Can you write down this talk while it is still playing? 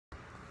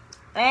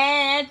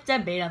It's a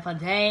beautiful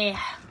day.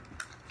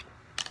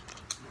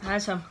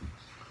 Have some.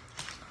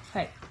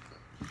 Hey.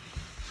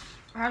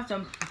 Have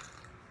some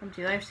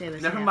empty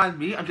lifesavers. Never mind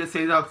me. I'm just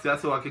saying that because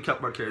that's so I can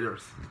cut more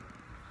characters.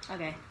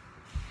 Okay.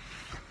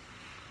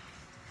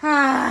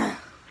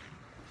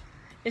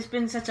 It's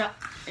been such a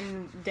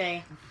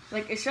day.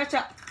 Like, it's such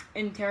a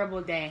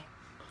terrible day.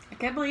 I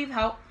can't believe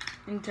how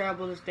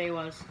terrible this day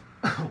was.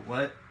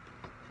 What?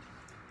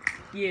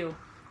 You.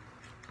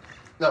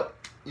 No,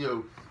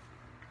 you.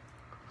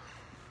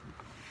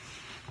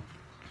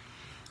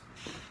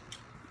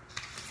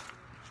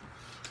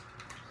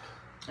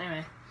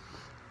 Anyway.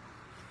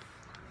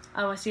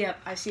 Oh, I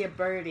see a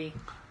birdie.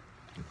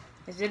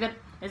 Is it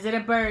a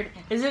bird?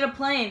 Is it a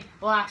plane?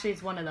 Well, actually,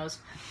 it's one of those.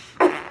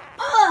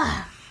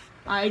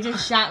 I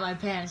just shot my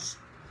pants.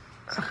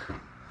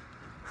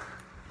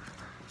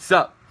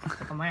 So.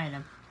 I'm wearing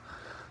them.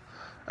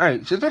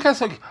 Alright, just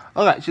because okay,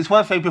 just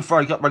one thing before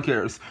I get my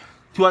characters.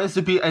 Do you want this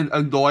to be an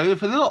annoying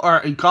video or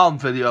a calm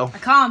video? A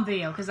calm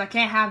video, because I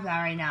can't have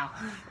that right now.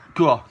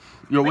 Cool.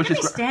 Your Look wish at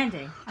is me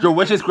standing. Your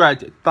wish is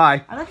granted.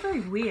 Bye. I look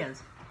very weird.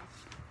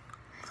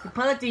 You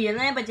pull it through your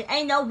land, but you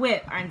ain't no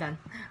whip. I'm done.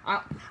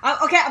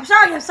 Okay, I'm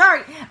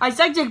sorry. I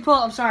said you pull.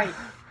 I'm sorry.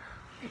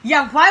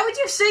 Yeah, why would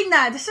you sing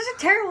that? This is a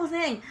terrible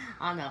thing.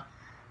 Oh no.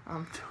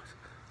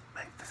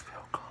 Make this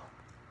video calm.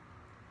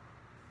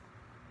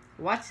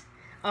 What?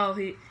 Oh,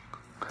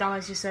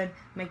 Thomas just said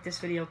make this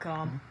video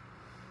calm.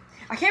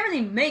 I can't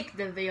really make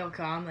the video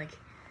calm. Like,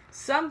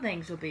 some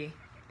things will be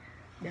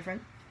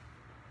different.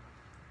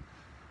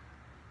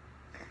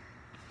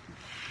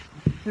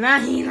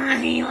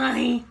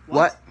 Lahi.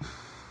 What?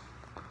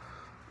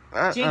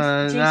 Jinx, you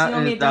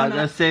owe me a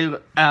donut.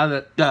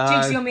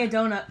 Jinx, you owe me a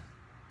donut.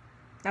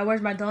 Now,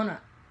 where's my donut?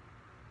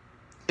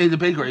 In the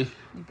bakery.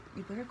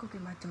 You better go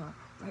get my donut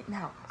right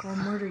now, or I'll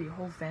murder your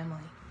whole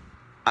family.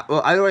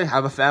 Well, I already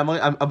have a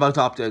family. I'm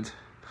adopted.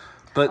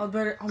 But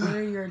I'll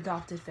murder your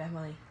adopted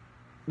family.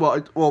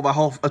 Well, my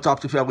whole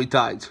adopted family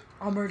died.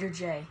 I'll murder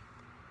Jay.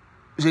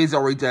 Jay's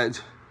already dead.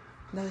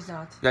 No, he's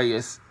not. Yeah, he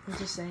is. I'm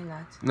just saying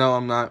that. No,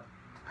 I'm not.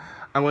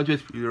 I went to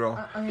his funeral.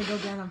 I'm gonna go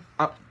get him.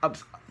 I'm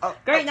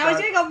Great, now he's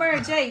gonna go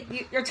murder Jay.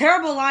 You're a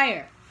terrible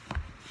liar.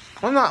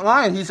 I'm not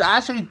lying. He's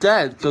actually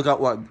dead. Still got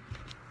one.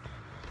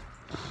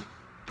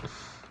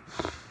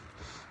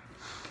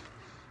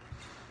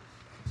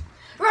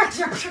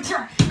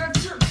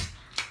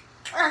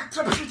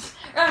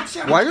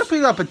 Why are you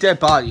picking up a dead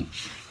body?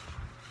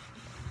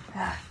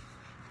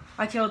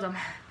 I killed him.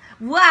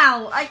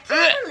 Wow, I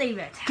can't believe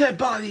it. Dead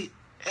body.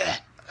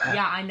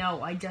 Yeah, I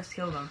know. I just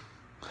killed him.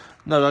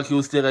 No, like he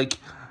was dead like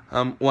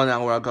 1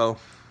 hour ago.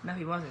 No,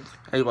 he wasn't.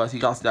 He was. He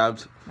got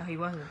stabbed. No, he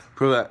wasn't.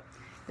 Prove it.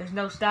 There's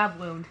no stab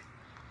wound.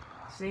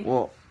 See?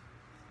 Well,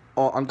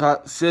 I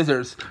got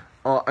scissors.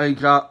 I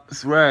got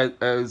thread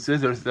and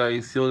scissors that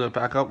I sealed it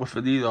back up with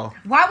a needle.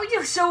 Why would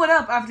you sew it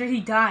up after he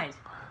died?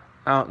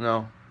 I don't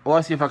know. Well,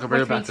 let's see if I can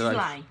bring it back to life.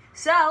 Lying.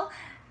 So,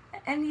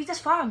 and you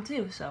just fought him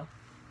too, so.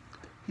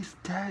 He's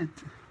dead.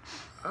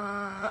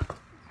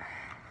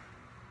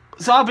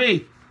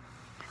 Zombie!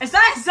 It's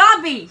not a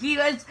zombie! He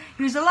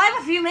was alive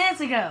a few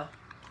minutes ago.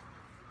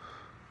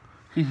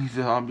 He's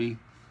a zombie.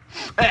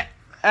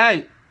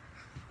 Hey!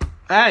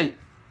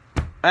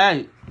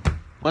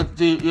 What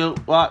do you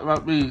want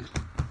about me?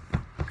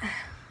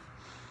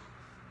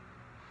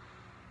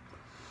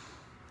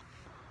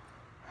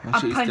 I'll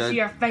punch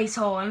your face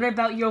hole and rip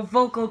out your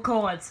vocal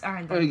cords,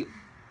 aren't they?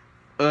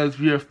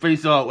 Your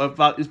face off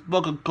about this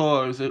vocal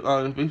cords,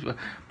 about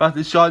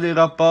the shining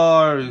up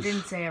bars. You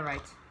didn't say it right.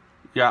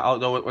 Yeah, I'll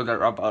know what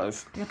that up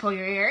is. You pull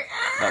your ear.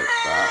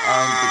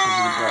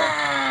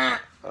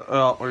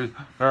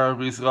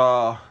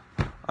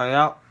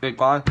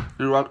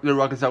 Your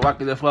rockets are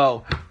whacking as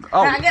well.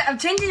 Oh, I'm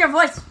changing your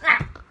voice.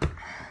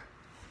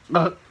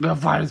 the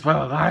fire is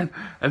well alive.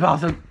 And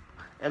also,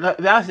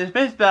 that's his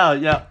space bell.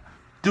 Yeah,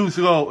 do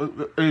slow.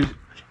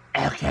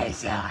 Okay,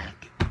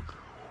 Sonic.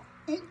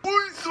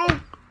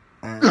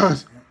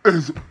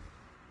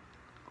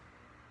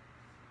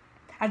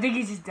 I think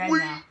he's just dead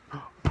now.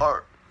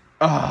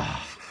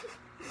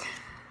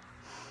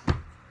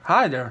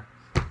 Hi there.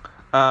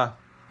 Yeah,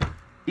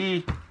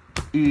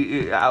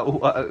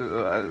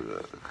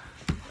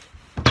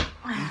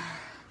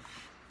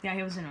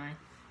 he was annoying.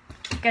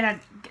 Get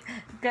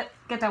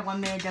that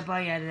 1 minute dead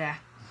body out of there.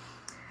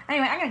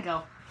 Anyway, I'm gonna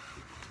go.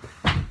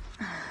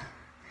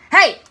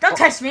 Hey, don't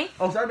touch me.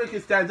 Oh, sorry, make you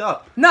stand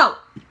up. No.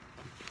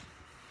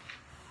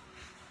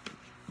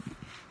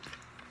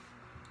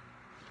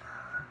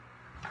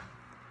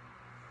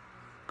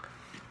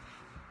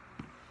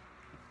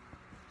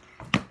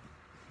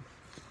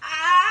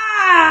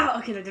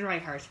 Okay, that didn't really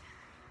hurt.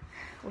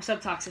 What's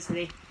up,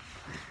 toxicity?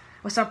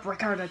 What's up,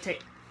 Ricardo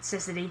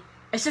toxicity?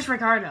 It's just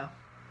Ricardo.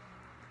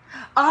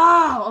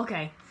 Oh,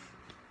 okay.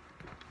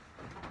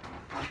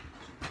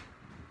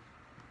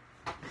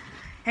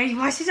 Hey, you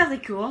want to see something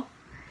cool?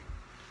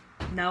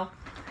 No.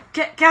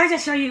 Can I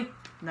just show you?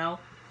 No.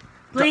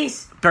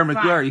 Please.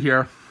 Dermot Gary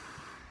here.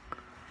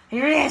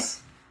 Here it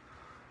is.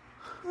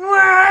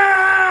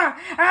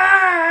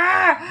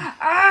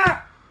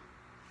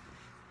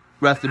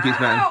 Rest in peace,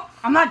 man. Ow!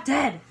 I'm not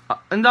dead.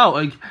 No,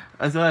 like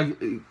I said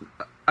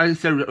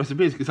rest in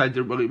peace because I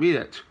didn't really mean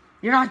it.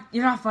 You're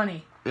not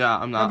funny. Yeah,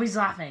 I'm not. Nobody's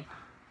laughing.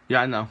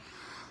 Yeah, I know.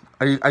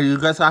 Are you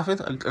guys laughing?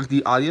 Like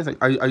the audience?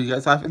 Like, are you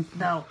guys laughing?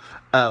 No.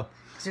 Oh.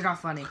 Because you're not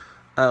funny.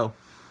 Oh.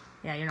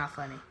 Yeah, you're not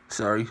funny.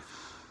 Sorry.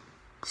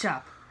 Shut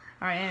up.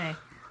 Alright, anyway.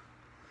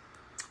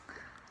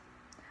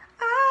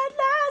 I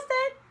lost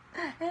it,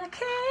 and I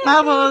can't.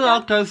 I'm a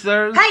little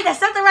concerned. Hey,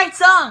 that's not the right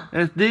song!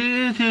 It's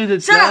due to the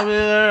Shut up! tell me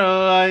you're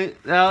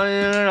alright. Tell me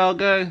you're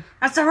okay.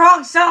 That's the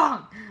wrong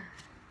song!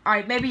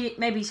 Alright, maybe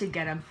you should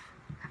get him.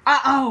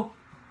 Uh-oh!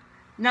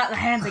 Not the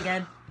hands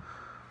again.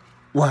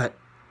 What?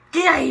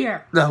 Get out of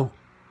here! No.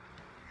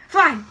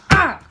 Fine!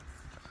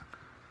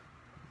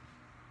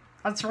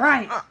 That's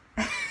right.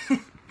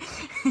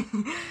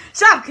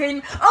 Stop,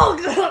 King!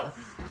 Oh!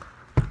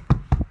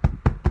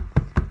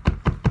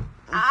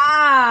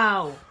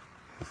 Ow!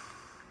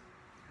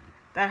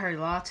 That hurt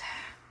a lot.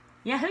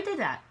 Yeah, who did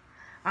that?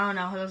 I don't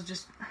know. It was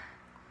just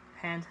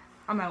hand.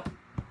 I'm out.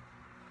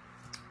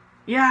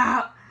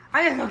 Yeah,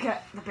 I gotta go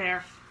get the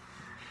bear.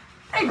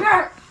 Hey,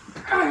 bear!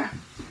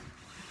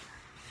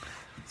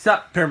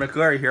 Stop, Peter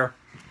McClary here.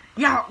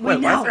 Yeah, we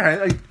Wait, know.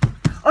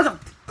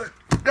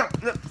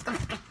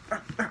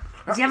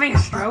 Is he having a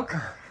stroke?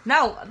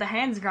 No, the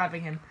hand's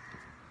grabbing him.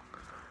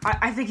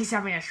 I think he's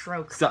having a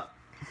stroke. Stop.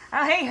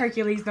 Hey,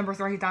 Hercules, number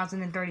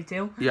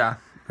 3032. Yeah,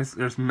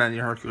 there's many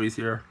Hercules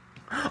here.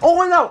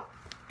 Oh no!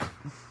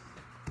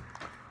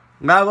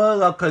 I'm a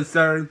little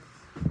concerned.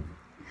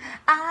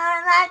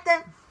 I like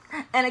them,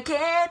 and it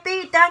can't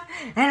be done,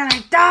 and I'm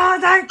like,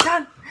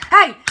 done.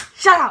 Hey,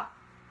 shut up!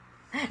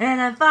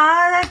 And I'm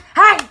falling,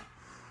 hey!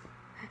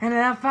 And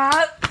then I'm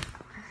falling,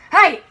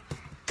 hey!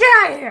 Get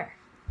out of here!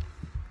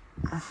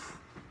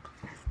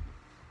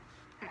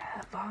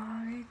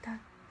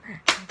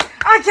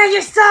 I can't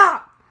just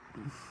stop!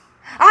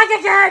 I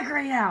can get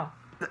angry now!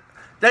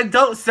 Then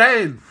don't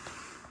sing!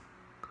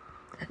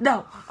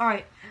 No,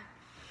 alright.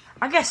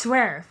 I gotta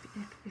swear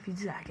if you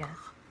do that again.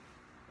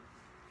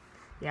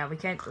 Yeah, we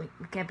can't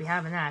be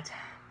having that.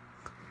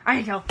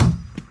 I can go.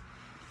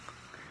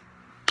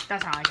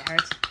 That's how I get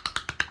hurt.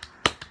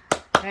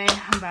 Okay,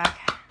 I'm back.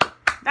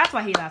 That's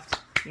why he left.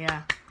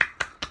 Yeah.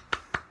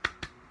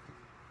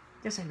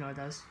 Just ignore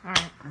those.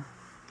 Alright.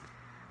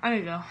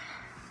 I'm gonna go.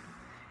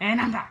 And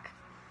I'm back.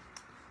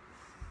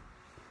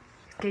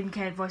 Kid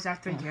can't voice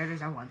act 3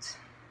 characters at once.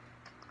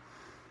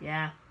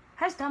 Yeah.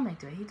 How does Dominic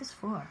do it? He does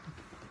 4.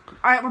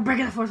 Alright, we're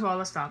breaking the 4th wall.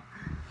 Let's stop.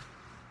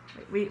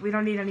 We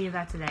don't need any of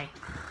that today.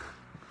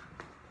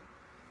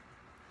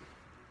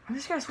 I'm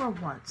just gonna swear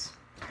once.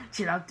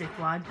 Chill out,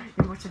 dickwad.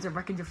 Your emotions are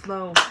wrecking your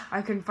flow.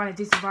 I couldn't find a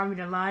decent rhyme in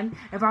your line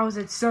if I was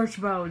in search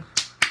mode.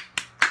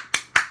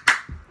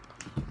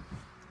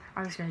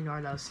 I'm just gonna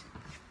ignore those.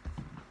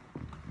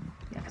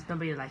 Yeah, because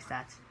nobody likes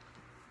that.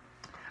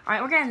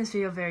 Alright, we're getting this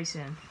video very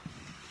soon.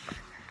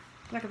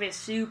 It's not gonna be a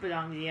super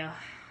long video.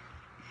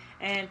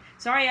 And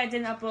sorry I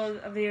didn't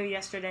upload a video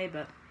yesterday,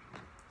 but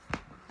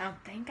I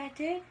don't think I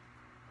did.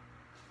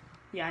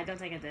 Yeah, I don't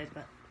think I did,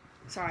 but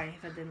sorry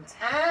if I didn't.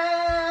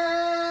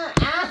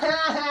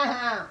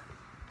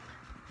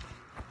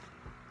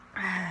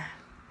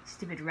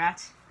 Stupid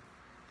rat.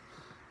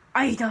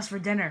 I eat those for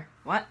dinner.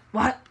 What?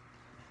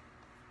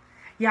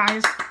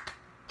 Yeah,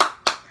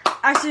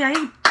 actually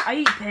I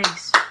eat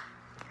pigs.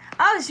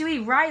 Oh, so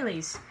you eat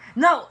Riley's?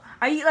 No,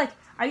 I eat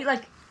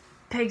like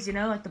pigs, you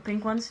know, like the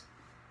pink ones.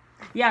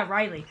 Yeah,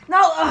 Riley.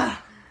 No,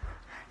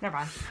 never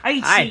mind. I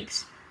eat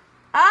sheeps.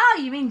 Oh,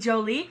 you mean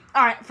Jolie?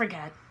 All right,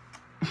 forget it.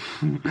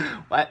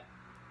 What?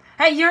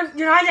 Hey, you're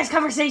not in this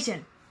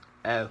conversation.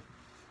 Oh.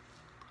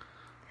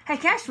 Hey,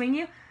 can I swing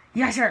you?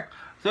 Yeah, sure.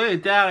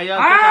 Sweet daddy, yo,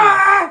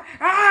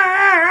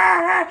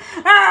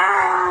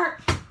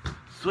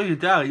 Sweet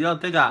daddy, yo,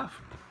 take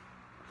off.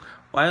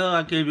 Why don't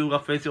I give you a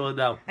facial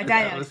now? I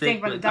died on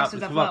stink by the dust of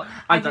the flow.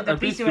 I did the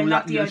beast and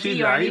not the OG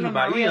or even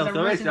my real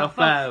original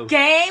foe.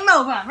 Game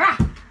over.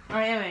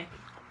 Alright, anyway.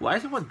 Why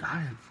is everyone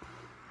dying?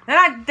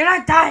 They're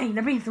not dying.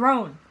 They're being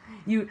thrown.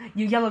 You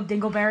yellow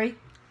dingleberry.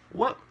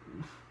 What?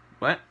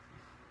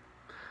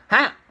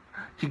 Huh?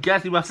 You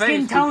can't see my face.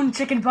 Skin tone,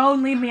 chicken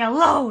bone, leave me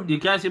alone. You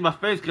can't see my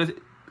face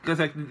because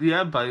like, the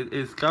empire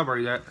is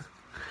covering it.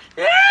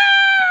 Yeah!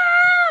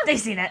 They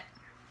seen it.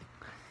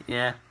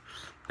 Yeah.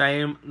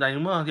 You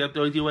have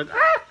to do it.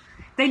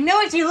 They know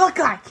what you look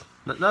like.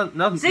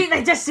 No. See,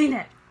 they just seen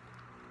it.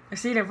 They're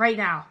seeing it right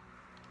now.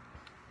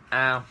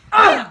 Ow.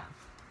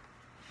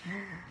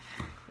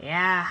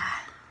 Yeah.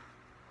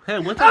 Hey,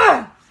 what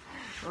the?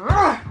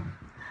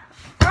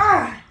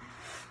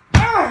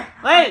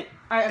 Wait.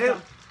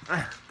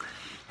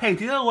 Hey,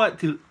 do you know what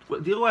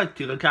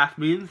Idkkkkkk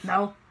means?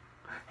 No.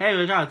 Hey, do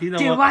you know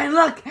do what? I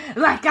look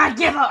like I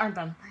give up? I'm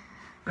done.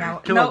 Yeah,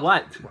 Give up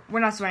what? We're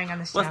not swearing on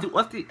this channel.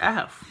 What's the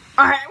F?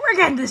 Alright, we're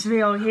getting this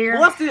video here.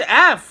 What's the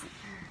F?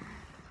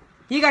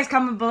 You guys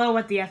comment below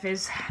what the F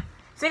is.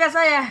 See you guys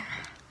later.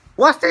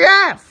 What's the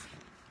F?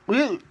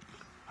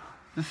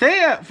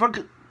 Say it,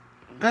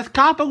 because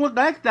Kappa would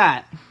like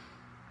that.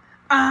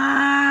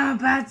 I'm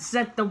about to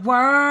set the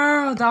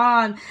world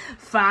on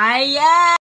fire.